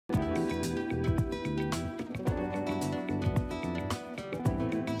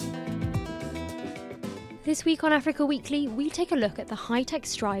This week on Africa Weekly, we take a look at the high-tech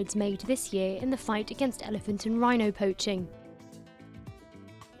strides made this year in the fight against elephant and rhino poaching.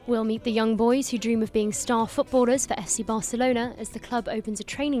 We'll meet the young boys who dream of being star footballers for FC Barcelona as the club opens a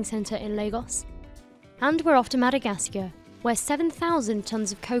training centre in Lagos. And we're off to Madagascar, where 7,000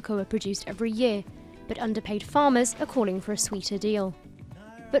 tonnes of cocoa are produced every year, but underpaid farmers are calling for a sweeter deal.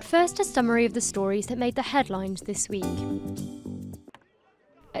 But first, a summary of the stories that made the headlines this week.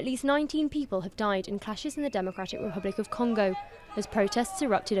 At least 19 people have died in clashes in the Democratic Republic of Congo as protests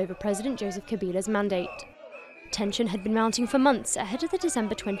erupted over President Joseph Kabila's mandate. Tension had been mounting for months ahead of the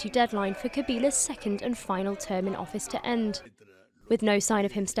December 20 deadline for Kabila's second and final term in office to end. With no sign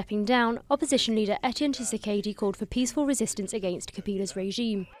of him stepping down, opposition leader Etienne Tshisekedi called for peaceful resistance against Kabila's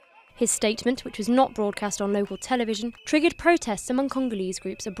regime. His statement, which was not broadcast on local television, triggered protests among Congolese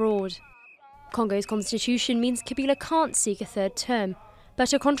groups abroad. Congo's constitution means Kabila can't seek a third term,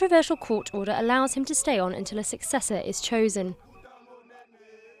 but a controversial court order allows him to stay on until a successor is chosen.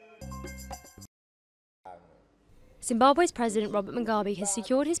 Zimbabwe's President Robert Mugabe has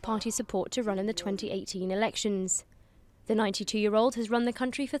secured his party's support to run in the 2018 elections. The 92-year-old has run the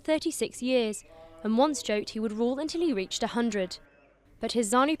country for 36 years and once joked he would rule until he reached 100. But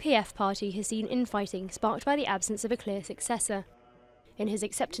his ZANU-PF party has seen infighting sparked by the absence of a clear successor. In his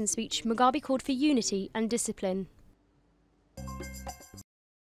acceptance speech, Mugabe called for unity and discipline.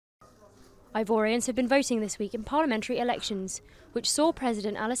 Ivorians have been voting this week in parliamentary elections, which saw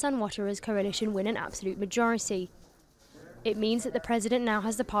President Alassane Ouattara's coalition win an absolute majority. It means that the president now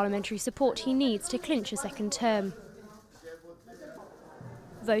has the parliamentary support he needs to clinch a second term.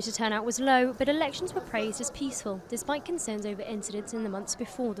 Voter turnout was low, but elections were praised as peaceful, despite concerns over incidents in the months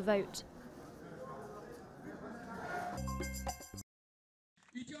before the vote.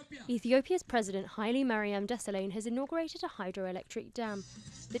 Ethiopia's President Haile Mariam Desalegn has inaugurated a hydroelectric dam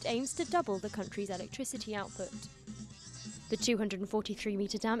that aims to double the country's electricity output. The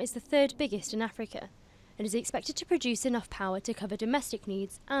 243-metre dam is the third biggest in Africa and is expected to produce enough power to cover domestic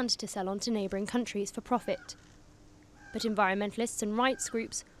needs and to sell on to neighbouring countries for profit. But environmentalists and rights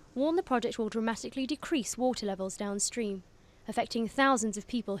groups warn the project will dramatically decrease water levels downstream, affecting thousands of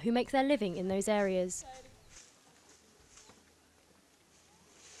people who make their living in those areas.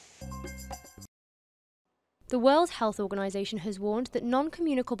 The World Health Organization has warned that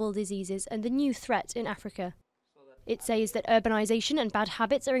non-communicable diseases are the new threat in Africa. It says that urbanization and bad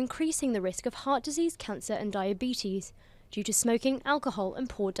habits are increasing the risk of heart disease, cancer and diabetes due to smoking, alcohol and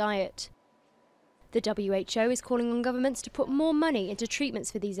poor diet. The WHO is calling on governments to put more money into treatments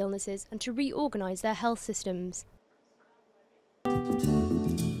for these illnesses and to reorganize their health systems.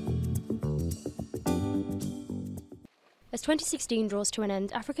 As 2016 draws to an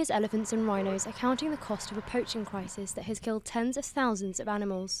end, Africa's elephants and rhinos are counting the cost of a poaching crisis that has killed tens of thousands of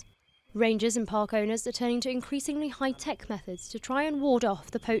animals. Rangers and park owners are turning to increasingly high-tech methods to try and ward off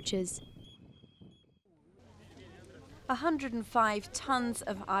the poachers. 105 tonnes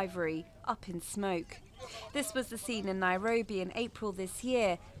of ivory up in smoke. This was the scene in Nairobi in April this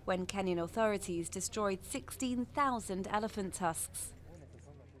year when Kenyan authorities destroyed 16,000 elephant tusks.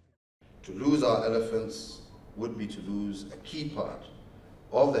 To lose our elephants would be to lose a key part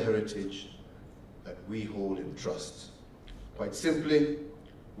of the heritage that we hold in trust. Quite simply,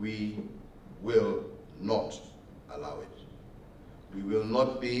 we will not allow it. We will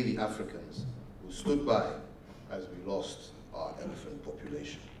not be the Africans who stood by as we lost our elephant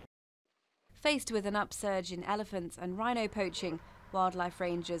population. Faced with an upsurge in elephants and rhino poaching, wildlife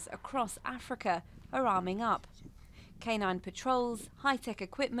rangers across Africa are arming up. Canine patrols, high-tech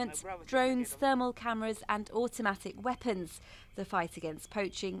equipment, drones, thermal cameras and automatic weapons. The fight against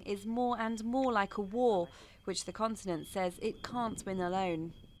poaching is more and more like a war, which the continent says it can't win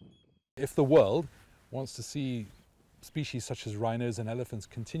alone. If the world wants to see species such as rhinos and elephants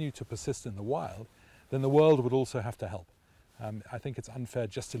continue to persist in the wild, then the world would also have to help. I think it's unfair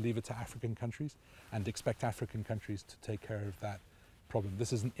just to leave it to African countries and expect African countries to take care of that problem.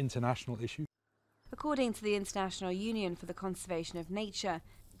 This is an international issue. According to the International Union for the Conservation of Nature,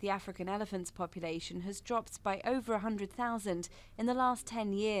 the African elephant population has dropped by over 100,000 in the last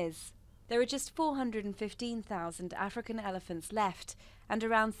 10 years. There are just 415,000 African elephants left, and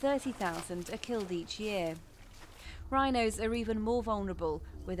around 30,000 are killed each year. Rhinos are even more vulnerable,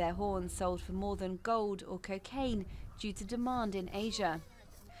 with their horns sold for more than gold or cocaine due to demand in Asia.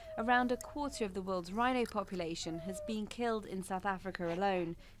 Around a quarter of the world's rhino population has been killed in South Africa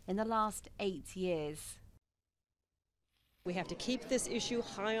alone in the last 8 years. We have to keep this issue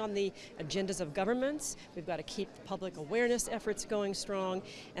high on the agendas of governments. We've got to keep public awareness efforts going strong,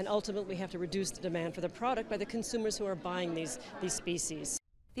 and ultimately we have to reduce the demand for the product by the consumers who are buying these species.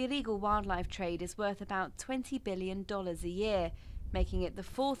 The illegal wildlife trade is worth about $20 billion a year, making it the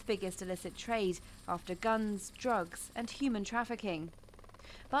fourth biggest illicit trade after guns, drugs and human trafficking.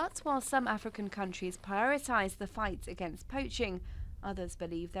 But while some African countries prioritise the fight against poaching, others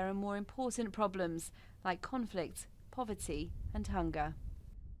believe there are more important problems like conflict, poverty and hunger.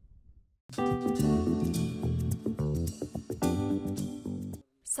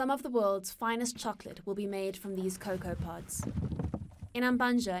 Some of the world's finest chocolate will be made from these cocoa pods. In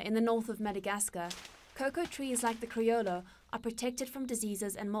Ambanja, in the north of Madagascar, cocoa trees like the Criollo are protected from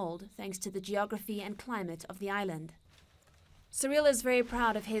diseases and mold thanks to the geography and climate of the island. Cyril is very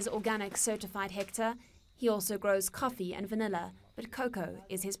proud of his organic certified hectare. He also grows coffee and vanilla, but cocoa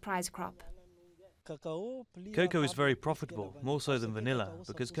is his prize crop. Cocoa is very profitable, more so than vanilla,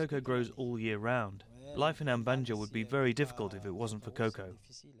 because cocoa grows all year round. Life in Ambanja would be very difficult if it wasn't for cocoa.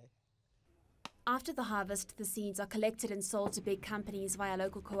 After the harvest, the seeds are collected and sold to big companies via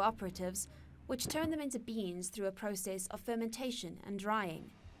local cooperatives, which turn them into beans through a process of fermentation and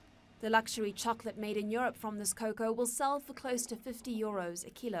drying. The luxury chocolate made in Europe from this cocoa will sell for close to €50 a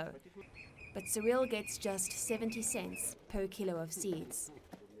kilo, but Cyril gets just 70 cents per kilo of seeds.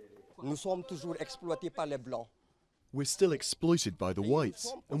 We're still exploited by the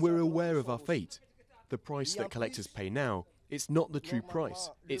whites, and we're aware of our fate. The price that collectors pay now, it's not the true price.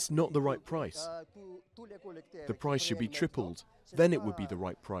 It's not the right price. The price should be tripled, then it would be the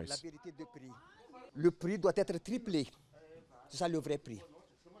right price.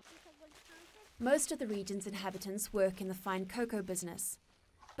 Most of the region's inhabitants work in the fine cocoa business,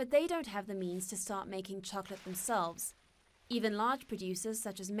 but they don't have the means to start making chocolate themselves. Even large producers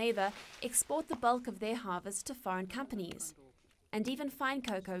such as Meva export the bulk of their harvest to foreign companies. And even fine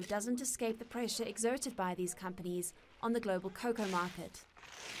cocoa doesn't escape the pressure exerted by these companies on the global cocoa market.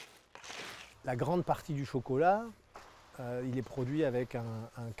 La grande partie du chocolat, il est produit avec un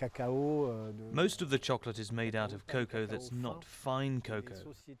cacao. Most of the chocolate is made out of cocoa that's not fine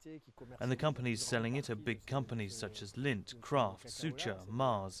cocoa. And the companies selling it are big companies such as Lindt, Kraft, Sucha,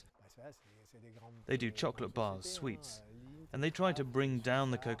 Mars. They do chocolate bars, sweets. And they try to bring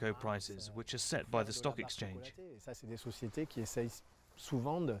down the cocoa prices, which are set by the stock exchange. C'est des sociétés qui essayent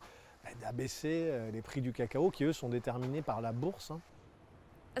souvent d'abaisser les prix du cacao, qui eux sont déterminés par la bourse.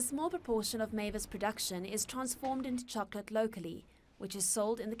 A small proportion of Meva's production is transformed into chocolate locally, which is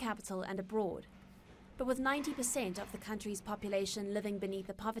sold in the capital and abroad. But with 90% of the country's population living beneath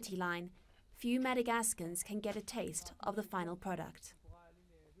the poverty line, few Madagascans can get a taste of the final product.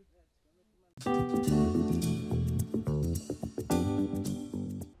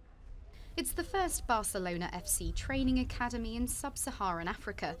 It's the first Barcelona FC training academy in sub-Saharan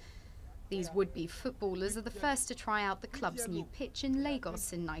Africa. These would-be footballers are the first to try out the club's new pitch in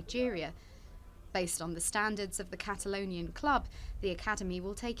Lagos in Nigeria. Based on the standards of the Catalonian club, the academy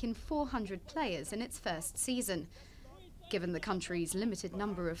will take in 400 players in its first season. Given the country's limited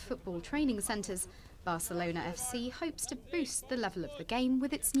number of football training centres, Barcelona FC hopes to boost the level of the game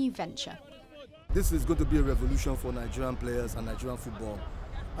with its new venture. This is going to be a revolution for Nigerian players and Nigerian football.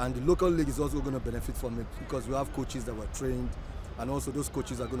 And the local league is also going to benefit from it because we have coaches that were trained, and also those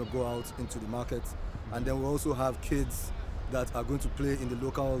coaches are going to go out into the market. And then we also have kids that are going to play in the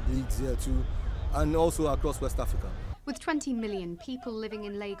local leagues here too, and also across West Africa. With 20 million people living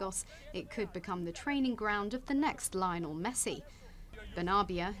in Lagos, it could become the training ground of the next Lionel Messi.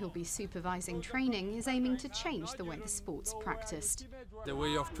 Benabia, who'll be supervising training, is aiming to change the way the sport's practiced. The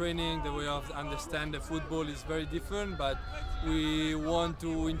way of training, the way of understand the football is very different, but we want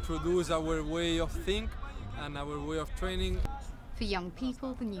to introduce our way of think and our way of training. For young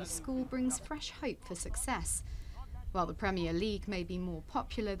people, the new school brings fresh hope for success. While the Premier League may be more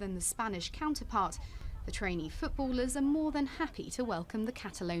popular than the Spanish counterpart, the trainee footballers are more than happy to welcome the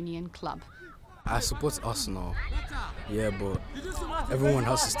Catalonian club. I support Arsenal, yeah, but everyone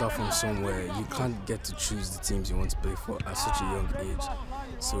has to start from somewhere. You can't get to choose the teams you want to play for at such a young age.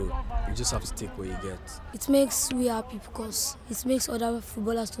 So you just have to take what you get. It makes me happy because it makes other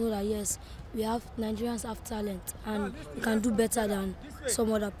footballers know that yes, we have Nigerians have talent and we can do better than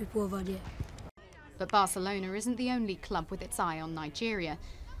some other people over there. But Barcelona isn't the only club with its eye on Nigeria.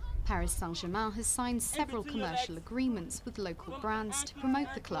 Paris Saint-Germain has signed several commercial agreements with local brands to promote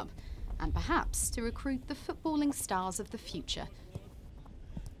the club, and perhaps to recruit the footballing stars of the future.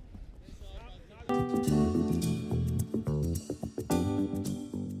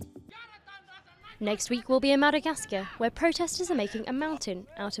 Next week we'll be in Madagascar, where protesters are making a mountain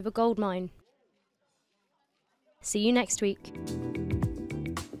out of a gold mine. See you next week.